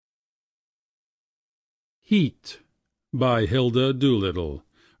Heat by Hilda Doolittle.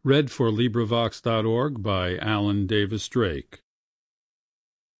 LibriVox.org by Alan Davis Drake.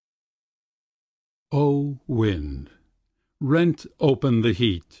 O wind, rent open the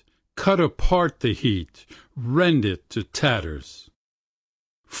heat, cut apart the heat, rend it to tatters.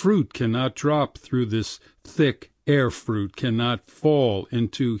 Fruit cannot drop through this thick air, fruit cannot fall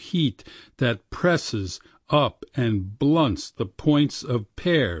into heat that presses up and blunts the points of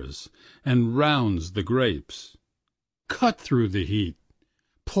pears and rounds the grapes. Cut through the heat,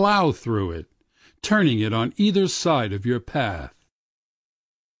 plow through it, turning it on either side of your path.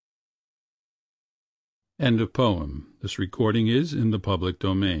 End of poem. This recording is in the public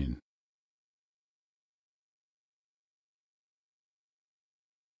domain.